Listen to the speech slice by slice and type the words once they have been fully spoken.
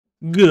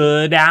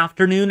Good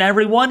afternoon,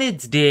 everyone.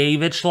 It's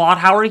David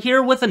Schlotthauer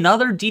here with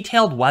another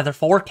detailed weather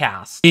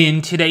forecast.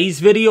 In today's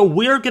video,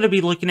 we're going to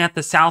be looking at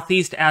the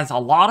southeast as a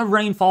lot of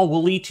rainfall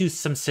will lead to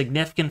some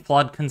significant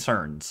flood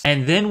concerns.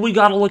 And then we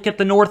got to look at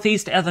the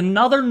northeast as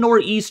another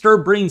nor'easter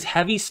brings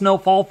heavy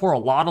snowfall for a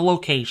lot of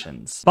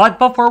locations. But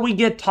before we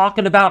get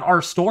talking about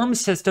our storm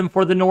system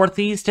for the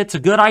northeast, it's a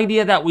good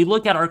idea that we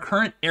look at our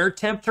current air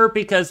temperature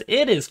because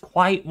it is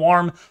quite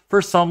warm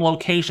for some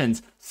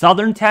locations.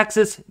 Southern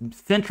Texas,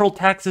 Central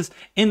Texas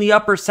in the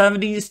upper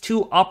 70s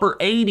to upper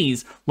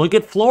 80s. Look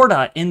at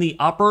Florida in the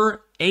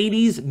upper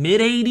 80s,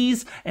 mid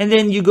 80s, and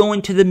then you go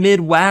into the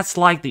Midwest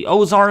like the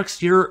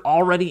Ozarks, you're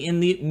already in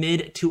the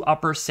mid to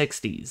upper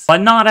 60s. But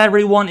not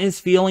everyone is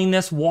feeling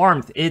this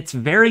warmth. It's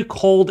very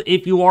cold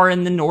if you are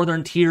in the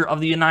northern tier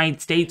of the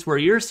United States where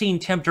you're seeing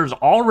temperatures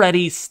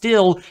already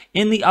still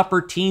in the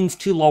upper teens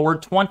to lower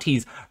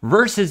 20s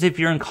versus if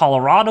you're in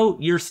Colorado,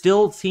 you're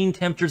still seeing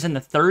temperatures in the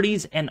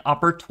 30s and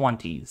upper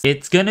 20s.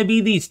 It's going to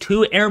be these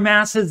two air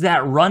masses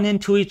that run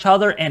into each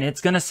other and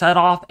it's going to set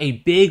off a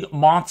big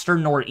monster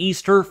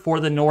nor'easter for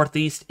the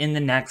northeast in the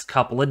next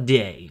couple of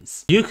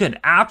days. You could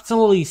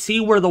absolutely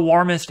see where the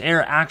warmest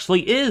air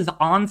actually is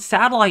on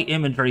satellite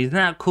imagery. Isn't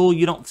that cool?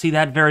 You don't see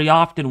that very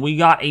often. We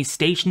got a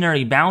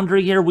stationary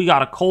boundary here. We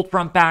got a cold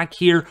front back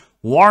here.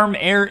 Warm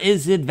air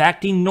is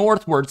advecting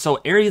northward, so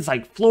areas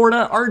like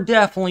Florida are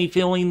definitely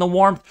feeling the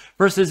warmth,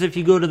 versus if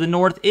you go to the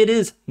north, it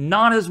is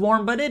not as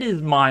warm, but it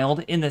is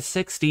mild in the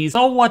 60s.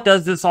 So what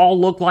does this all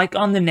look like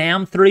on the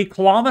NAM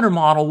 3-kilometer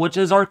model, which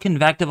is our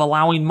convective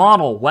allowing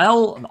model?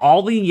 Well,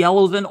 all the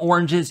yellows and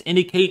oranges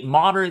indicate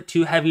moderate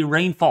to heavy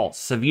rainfall.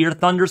 Severe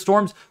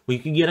thunderstorms, we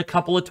could get a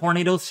couple of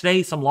tornadoes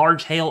today, some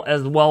large hail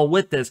as well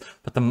with this.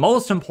 But the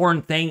most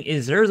important thing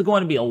is there's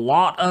going to be a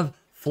lot of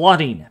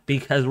flooding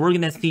because we're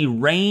going to see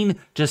rain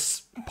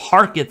just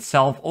park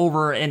itself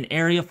over an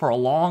area for a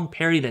long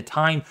period of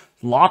time.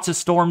 Lots of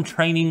storm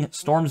training,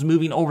 storms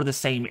moving over the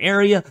same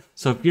area.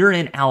 So if you're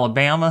in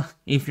Alabama,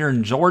 if you're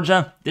in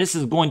Georgia, this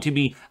is going to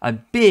be a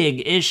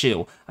big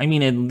issue. I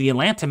mean, in the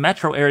Atlanta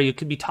metro area, you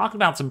could be talking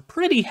about some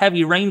pretty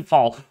heavy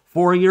rainfall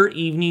for your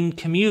evening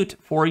commute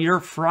for your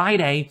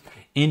Friday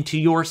into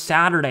your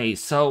Saturday.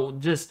 So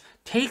just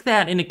take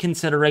that into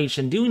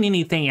consideration. Doing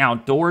anything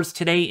outdoors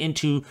today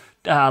into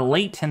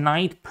late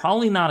tonight,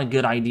 probably not a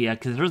good idea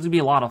because there's going to be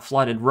a lot of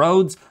flooded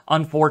roads,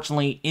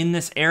 unfortunately, in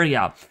this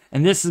area.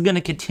 And this is going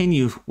to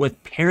continue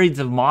with periods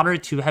of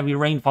moderate to heavy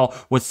rainfall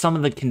with some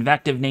of the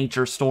convective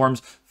nature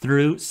storms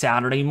through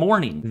Saturday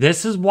morning.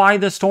 This is why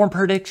the Storm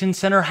Prediction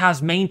Center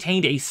has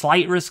maintained a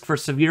slight risk for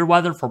severe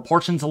weather for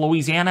portions of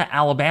Louisiana,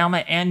 Alabama,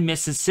 and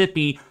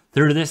Mississippi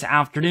through this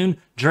afternoon,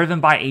 driven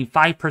by a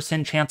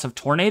 5% chance of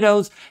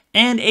tornadoes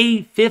and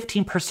a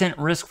 15%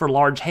 risk for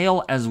large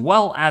hail, as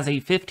well as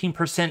a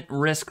 15%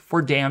 risk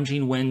for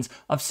damaging winds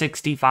of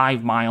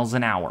 65 miles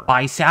an hour.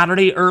 By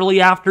Saturday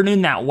early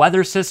afternoon, that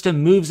weather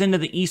system moves into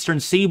the eastern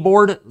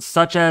seaboard,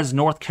 such as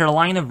North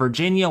Carolina,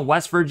 Virginia,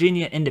 West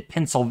Virginia, into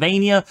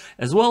Pennsylvania,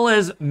 as well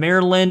as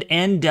Maryland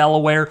and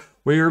Delaware,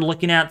 where you're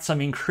looking at some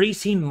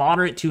increasing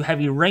moderate to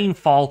heavy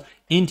rainfall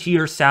into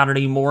your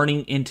Saturday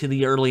morning into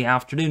the early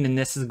afternoon, and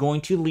this is going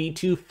to lead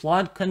to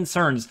flood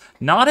concerns.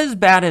 Not as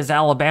bad as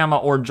Alabama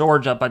or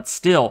Georgia, but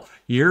still,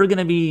 you're going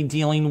to be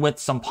dealing with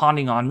some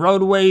ponding on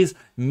roadways,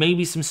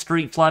 maybe some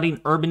street flooding,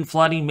 urban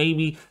flooding,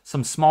 maybe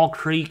some small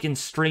creek and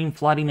stream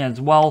flooding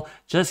as well.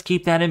 Just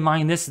keep that in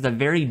mind. This is a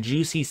very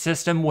juicy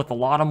system with a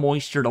lot of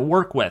moisture to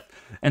work with.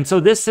 And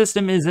so this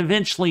system is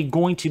eventually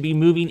going to be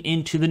moving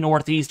into the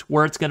northeast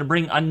where it's going to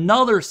bring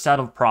another set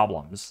of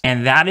problems.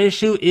 And that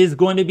issue is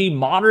going to be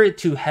moderate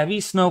to heavy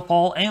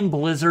snowfall and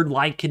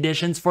blizzard-like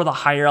conditions for the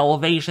higher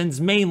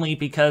elevations, mainly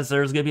because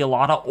there's going to be a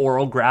lot of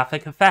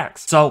orographic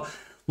effects. So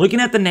looking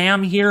at the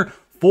NAM here,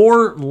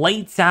 for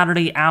late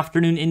Saturday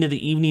afternoon into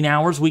the evening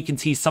hours, we can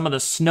see some of the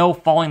snow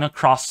falling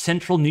across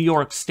central New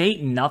York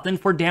State. Nothing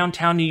for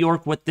downtown New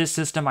York with this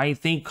system. I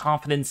think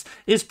confidence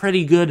is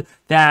pretty good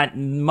that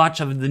much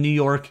of the New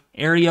York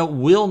area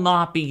will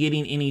not be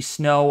getting any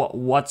snow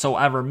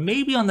whatsoever.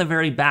 Maybe on the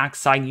very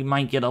backside, you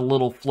might get a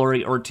little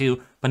flurry or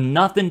two, but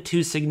nothing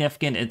too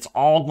significant. It's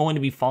all going to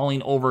be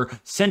falling over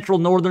central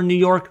northern New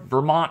York,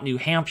 Vermont, New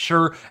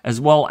Hampshire, as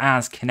well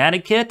as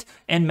Connecticut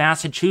and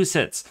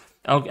Massachusetts.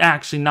 Oh,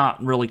 actually,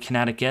 not really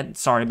Connecticut.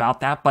 Sorry about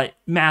that, but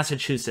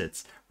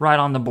Massachusetts, right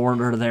on the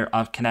border there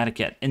of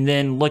Connecticut. And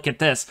then look at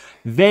this.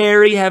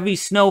 Very heavy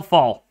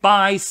snowfall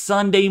by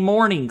Sunday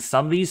morning.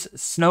 Some of these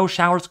snow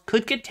showers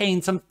could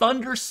contain some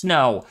thunder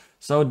snow.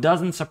 So it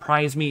doesn't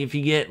surprise me if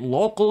you get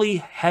locally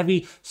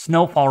heavy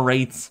snowfall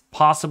rates,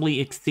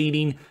 possibly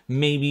exceeding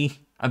maybe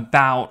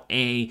about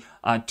a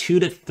 2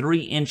 to 3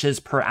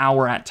 inches per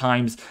hour at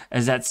times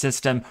as that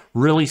system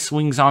really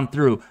swings on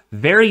through.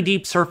 Very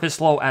deep surface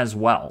low as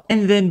well.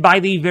 And then by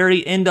the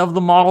very end of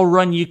the model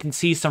run, you can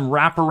see some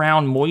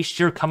wraparound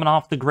moisture coming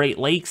off the Great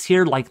Lakes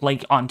here, like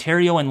Lake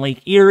Ontario and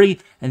Lake Erie,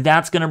 and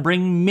that's going to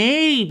bring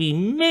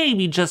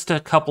maybe just a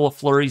couple of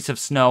flurries of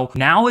snow.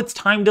 Now it's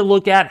time to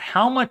look at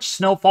how much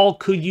snowfall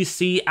could you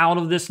see out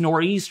of this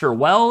nor'easter.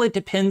 Well, it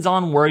depends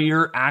on where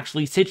you're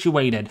actually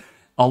situated.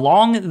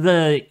 Along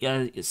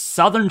the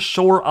southern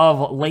shore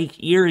of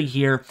Lake Erie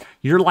here,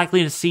 you're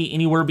likely to see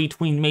anywhere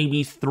between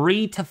maybe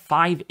 3 to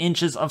 5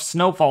 inches of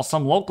snowfall,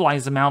 some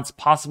localized amounts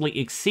possibly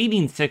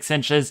exceeding 6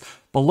 inches.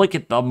 But look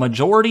at the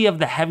majority of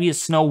the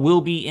heaviest snow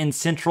will be in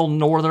central,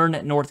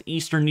 northern,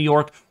 northeastern New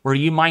York, where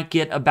you might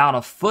get about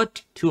 1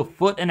 foot to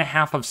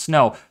 1.5 feet of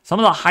snow. Some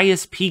of the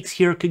highest peaks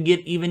here could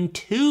get even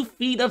 2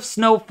 feet of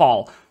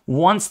snowfall.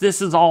 Once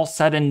this is all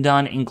said and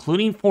done,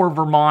 including for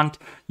Vermont,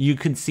 you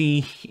could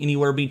see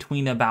anywhere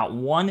between about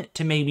 1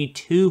 to maybe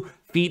 2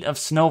 feet of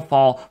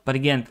snowfall. But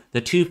again,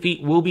 the 2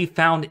 feet will be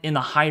found in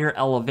the higher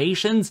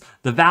elevations.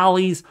 The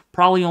valleys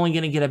probably only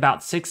going to get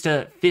about 6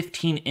 to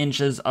 15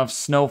 inches of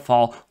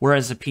snowfall,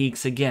 whereas the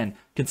peaks, again,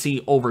 can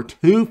see over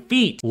 2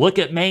 feet. Look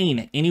at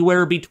Maine.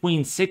 Anywhere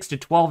between 6 to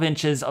 12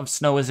 inches of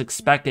snow is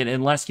expected,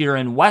 unless you're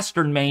in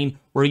western Maine,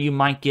 where you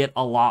might get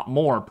a lot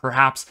more,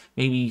 perhaps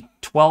maybe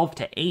 12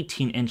 to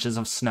 18 inches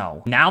of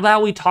snow. Now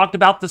that we talked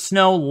about the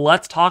snow,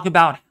 let's talk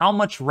about how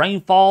much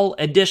rainfall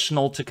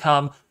additional to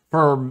come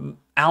for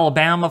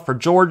Alabama, for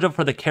Georgia,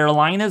 for the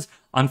Carolinas.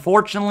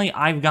 Unfortunately,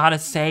 I've got to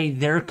say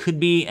there could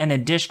be an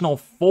additional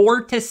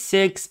 4 to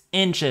 6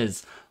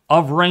 inches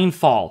of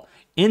rainfall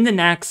in the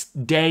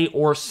next day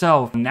or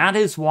so. And that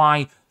is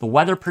why the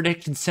Weather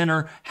Prediction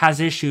Center has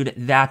issued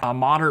that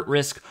moderate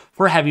risk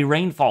for heavy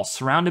rainfall,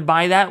 surrounded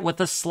by that with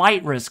a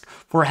slight risk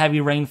for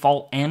heavy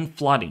rainfall and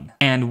flooding.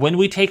 And when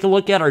we take a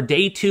look at our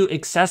day 2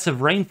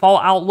 excessive rainfall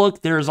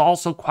outlook, there is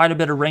also quite a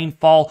bit of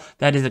rainfall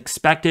that is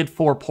expected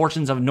for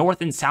portions of North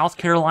and South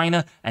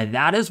Carolina, and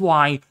that is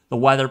why the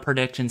Weather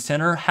Prediction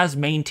Center has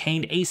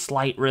maintained a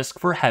slight risk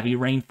for heavy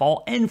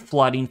rainfall and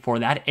flooding for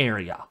that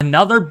area.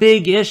 Another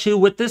big issue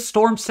with this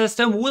storm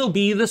system will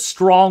be the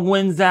strong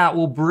winds that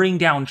will bring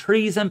down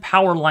trees and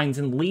power lines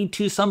and lead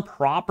to some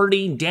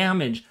property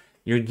damage.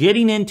 You're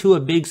getting into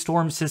a big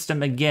storm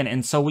system again,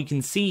 and so we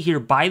can see here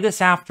by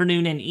this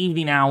afternoon and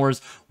evening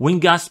hours,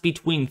 wind gusts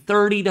between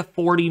 30 to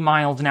 40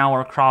 miles an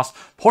hour across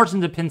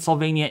portions of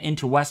Pennsylvania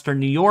into western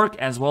New York,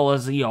 as well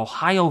as the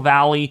Ohio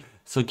Valley.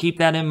 So keep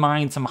that in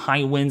mind. Some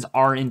high winds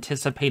are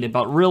anticipated,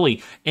 but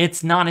really,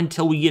 it's not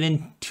until we get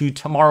into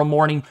tomorrow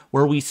morning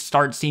where we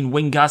start seeing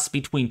wind gusts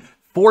between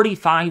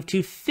 45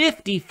 to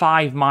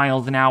 55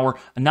 miles an hour,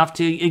 enough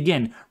to,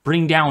 again,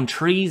 bring down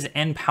trees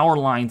and power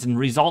lines and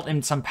result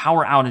in some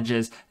power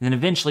outages, and then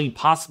eventually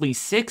possibly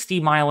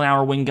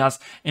 60-mile-an-hour wind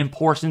gusts in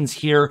portions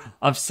here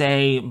of,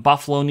 say,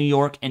 Buffalo, New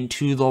York, and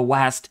to the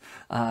west.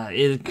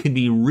 It could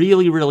be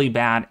really, really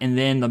bad. And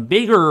then the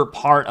bigger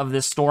part of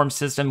this storm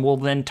system will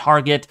then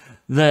target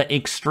the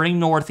extreme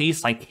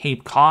northeast, like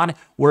Cape Cod,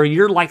 where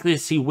you're likely to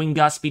see wind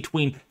gusts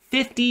between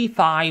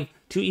 55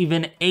 to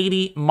even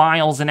 80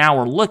 miles an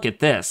hour. Look at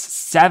this,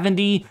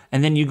 70,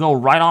 and then you go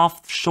right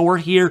offshore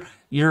here,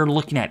 you're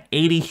looking at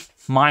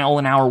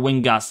 80-mile-an-hour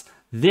wind gusts.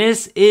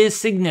 This is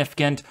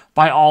significant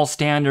by all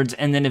standards,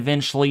 and then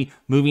eventually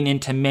moving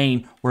into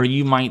Maine, where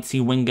you might see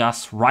wind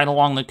gusts right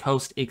along the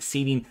coast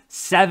exceeding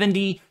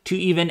 70 to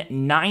even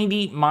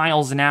 90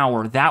 miles an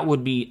hour. That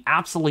would be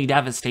absolutely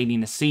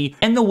devastating to see.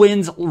 And the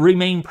winds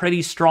remain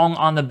pretty strong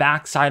on the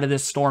backside of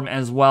this storm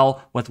as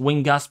well, with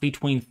wind gusts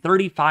between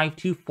 35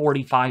 to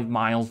 45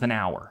 miles an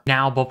hour.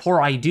 Now,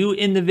 before I do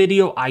end the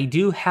video, I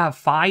do have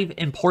 5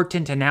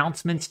 important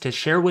announcements to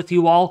share with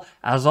you all.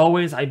 As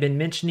always, I've been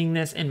mentioning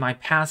this in my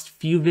past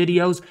few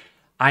videos.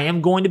 I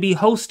am going to be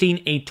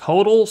hosting a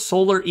total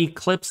solar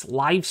eclipse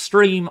live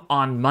stream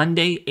on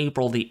Monday,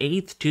 April the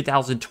 8th,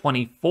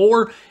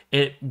 2024.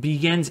 It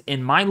begins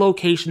in my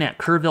location at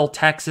Kerrville,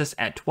 Texas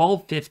at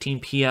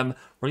 12:15 p.m.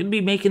 We're going to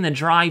be making the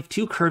drive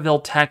to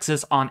Kerrville,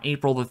 Texas on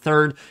April the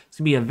 3rd. It's going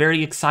to be a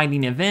very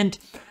exciting event.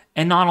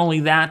 And not only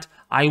that,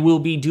 I will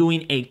be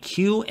doing a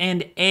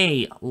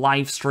Q&A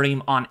live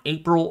stream on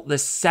April the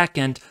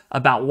 2nd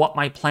about what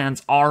my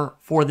plans are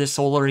for this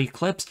solar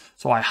eclipse.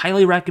 So I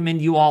highly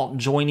recommend you all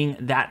joining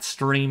that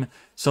stream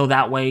so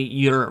that way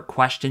your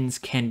questions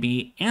can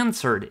be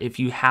answered if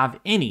you have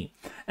any.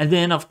 And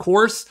then, of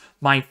course,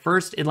 my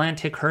first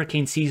Atlantic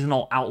Hurricane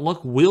Seasonal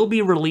Outlook will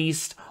be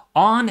released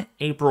on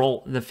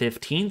April the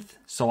 15th.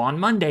 So on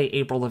Monday,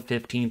 April the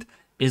 15th,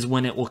 is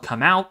when it will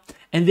come out.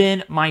 And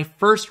then my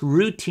first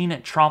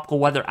routine tropical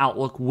weather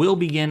outlook will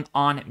begin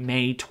on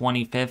May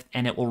 25th,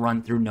 and it will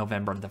run through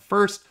November the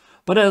 1st.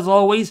 But as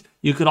always,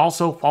 you could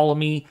also follow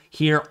me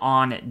here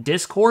on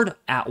Discord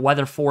at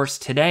Weather Force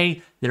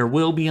Today. There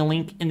will be a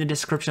link in the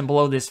description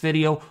below this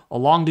video,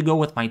 along to go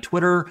with my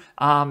Twitter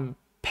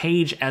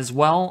page as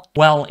well.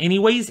 Well,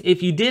 anyways,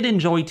 if you did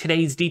enjoy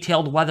today's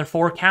detailed weather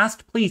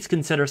forecast, please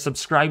consider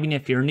subscribing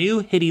if you're new,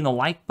 hitting the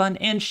like button,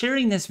 and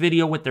sharing this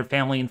video with their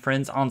family and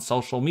friends on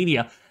social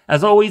media.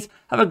 As always,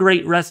 have a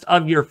great rest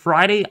of your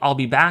Friday. I'll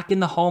be back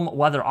in the home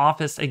weather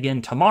office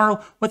again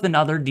tomorrow with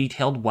another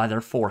detailed weather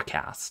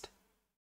forecast.